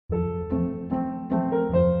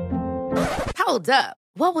Hold up.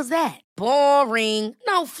 What was that? Boring.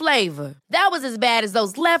 No flavor. That was as bad as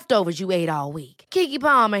those leftovers you ate all week. Keke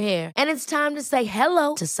Palmer here. And it's time to say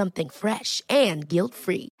hello to something fresh and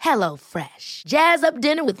guilt-free. Hello Fresh. Jazz up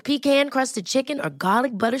dinner with pecan-crusted chicken or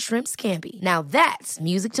garlic butter shrimp scampi. Now that's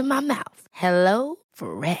music to my mouth. Hello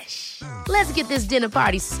Fresh. Let's get this dinner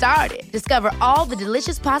party started. Discover all the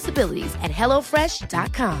delicious possibilities at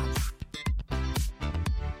hellofresh.com.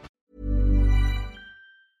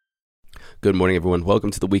 Good morning, everyone. Welcome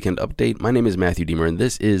to the Weekend Update. My name is Matthew Deemer, and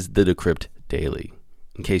this is the Decrypt Daily.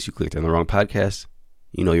 In case you clicked on the wrong podcast,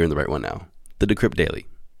 you know you're in the right one now. The Decrypt Daily.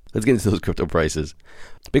 Let's get into those crypto prices.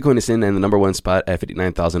 Bitcoin is in the number one spot at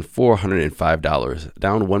 $59,405,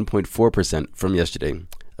 down 1.4% from yesterday.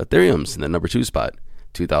 Ethereum's in the number two spot,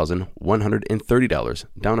 $2,130,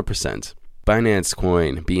 down 1%. Binance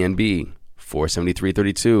Coin, BNB,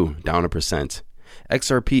 $473.32, down 1%.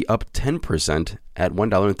 XRP up 10% at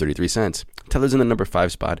 $1.33. Tether's in the number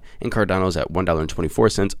 5 spot, and Cardano's at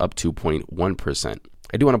 $1.24, up 2.1%.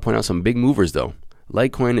 I do want to point out some big movers, though.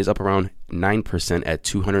 Litecoin is up around 9% at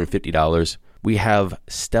 $250. We have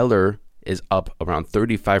Stellar is up around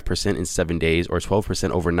 35% in 7 days, or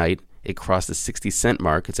 12% overnight. It crossed the 60-cent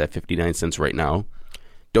mark. It's at 59 cents right now.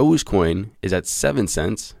 Dogecoin is at 7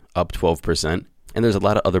 cents, up 12%. And there's a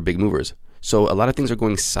lot of other big movers. So a lot of things are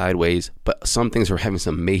going sideways, but some things are having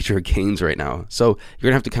some major gains right now. So you're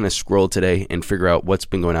going to have to kind of scroll today and figure out what's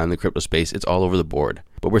been going on in the crypto space. It's all over the board.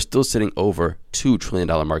 But we're still sitting over $2 trillion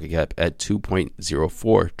market cap at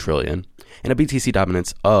 $2.04 trillion and a BTC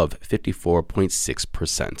dominance of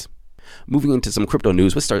 54.6%. Moving into some crypto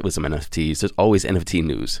news, let's start with some NFTs. There's always NFT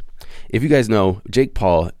news. If you guys know, Jake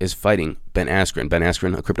Paul is fighting Ben Askren. Ben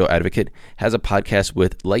Askren, a crypto advocate, has a podcast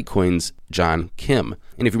with Litecoin's John Kim.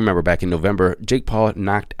 And if you remember back in November, Jake Paul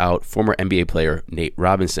knocked out former NBA player Nate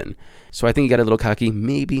Robinson. So I think he got a little cocky.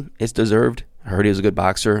 Maybe it's deserved. I heard he was a good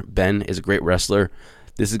boxer. Ben is a great wrestler.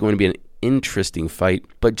 This is going to be an interesting fight.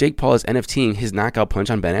 But Jake Paul is NFTing his knockout punch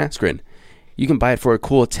on Ben Askren. You can buy it for a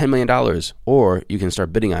cool $10 million, or you can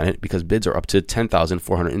start bidding on it because bids are up to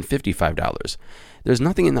 $10,455. There's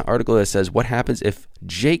nothing in the article that says what happens if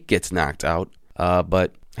Jake gets knocked out,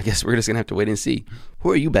 but I guess we're just going to have to wait and see.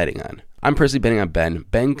 Who are you betting on? I'm personally betting on Ben.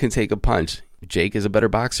 Ben can take a punch. Jake is a better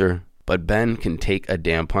boxer, but Ben can take a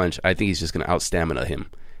damn punch. I think he's just going to out-stamina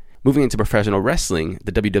him. Moving into professional wrestling,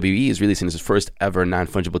 the WWE is releasing its first ever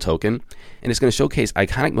non-fungible token, and it's going to showcase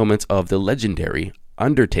iconic moments of the legendary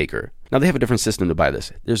Undertaker. Now, they have a different system to buy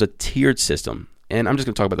this. There's a tiered system, and I'm just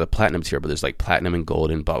going to talk about the platinum tier, but there's like platinum and gold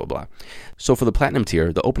and blah, blah, blah. So for the platinum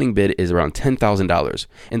tier, the opening bid is around $10,000,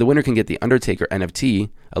 and the winner can get the Undertaker NFT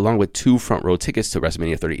along with 2 front row tickets to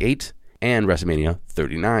WrestleMania 38 and WrestleMania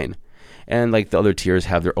 39. And like the other tiers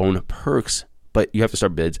have their own perks, but you have to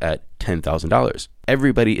start bids at $10,000.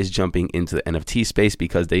 Everybody is jumping into the NFT space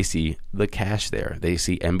because they see the cash there. They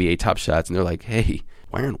see NBA Top Shots, and they're like, hey,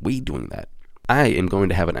 why aren't we doing that? I am going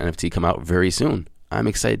to have an NFT come out very soon. I'm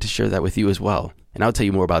excited to share that with you as well, and I'll tell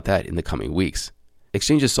you more about that in the coming weeks.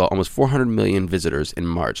 Exchanges saw almost 400 million visitors in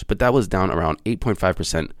March, but that was down around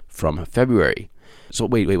 8.5% from February. So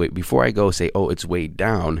wait. Before I go say, oh, it's way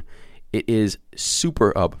down, it is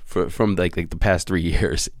super up from like the past 3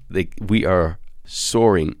 years. Like, we are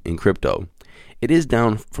soaring in crypto. It is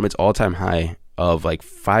down from its all-time high of like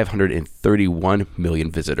 531 million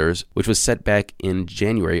visitors, which was set back in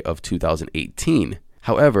January of 2018.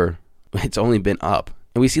 However, it's only been up.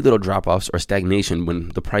 And we see little drop-offs or stagnation when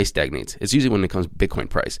the price stagnates. It's usually when it comes to Bitcoin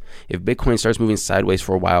price. If Bitcoin starts moving sideways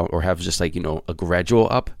for a while or have just like, a gradual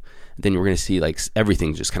up, then we're going to see like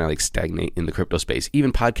everything just kind of like stagnate in the crypto space.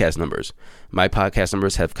 Even podcast numbers. My podcast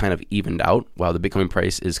numbers have kind of evened out while the Bitcoin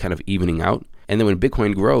price is kind of evening out. And then when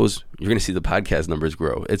Bitcoin grows, you're going to see the podcast numbers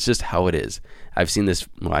grow. It's just how it is. I've seen this.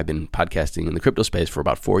 I've been podcasting in the crypto space for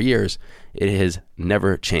about 4 years. It has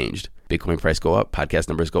never changed. Bitcoin price go up, podcast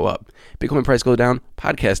numbers go up. Bitcoin price go down,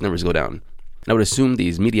 podcast numbers go down. And I would assume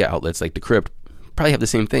these media outlets like Decrypt probably have the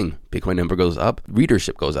same thing. Bitcoin number goes up,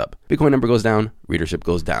 readership goes up. Bitcoin number goes down, readership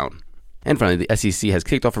goes down. And finally, the SEC has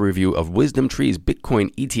kicked off a review of WisdomTree's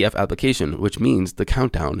Bitcoin ETF application, which means the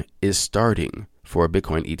countdown is starting for a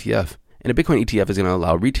Bitcoin ETF. And a Bitcoin ETF is going to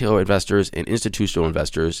allow retail investors and institutional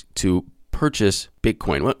investors to purchase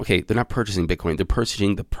Bitcoin. Well, okay, they're not purchasing Bitcoin. They're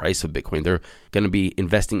purchasing the price of Bitcoin. They're going to be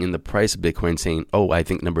investing in the price of Bitcoin saying, oh, I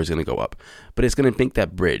think number is going to go up. But it's going to make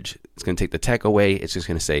that bridge. It's going to take the tech away. It's just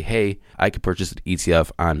going to say, hey, I could purchase an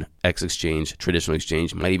ETF on X exchange, traditional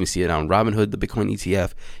exchange. You might even see it on Robinhood, the Bitcoin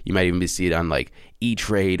ETF. You might even see it on like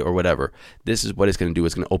E-Trade or whatever. This is what it's going to do.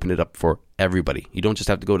 It's going to open it up for everybody. You don't just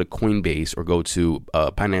have to go to Coinbase or go to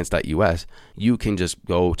Binance.us. You can just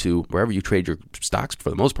go to wherever you trade your stocks for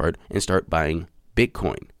the most part and start buying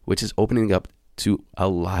Bitcoin, which is opening up to a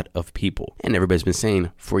lot of people. And everybody's been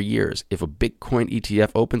saying for years, if a Bitcoin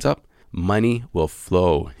ETF opens up, money will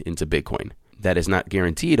flow into Bitcoin. That is not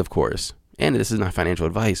guaranteed, of course. And this is not financial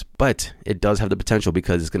advice, but it does have the potential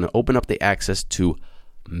because it's going to open up the access to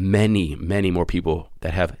many, many more people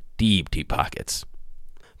that have deep, deep pockets.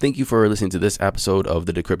 Thank you for listening to this episode of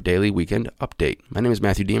the Decrypt Daily Weekend Update. My name is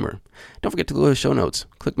Matthew Diemer. Don't forget to go to the show notes,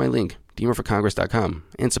 click my link, diemerforcongress.com,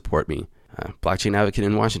 and support me. Blockchain advocate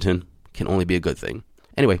in Washington can only be a good thing.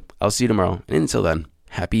 Anyway, I'll see you tomorrow, and until then,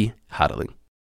 happy hodling.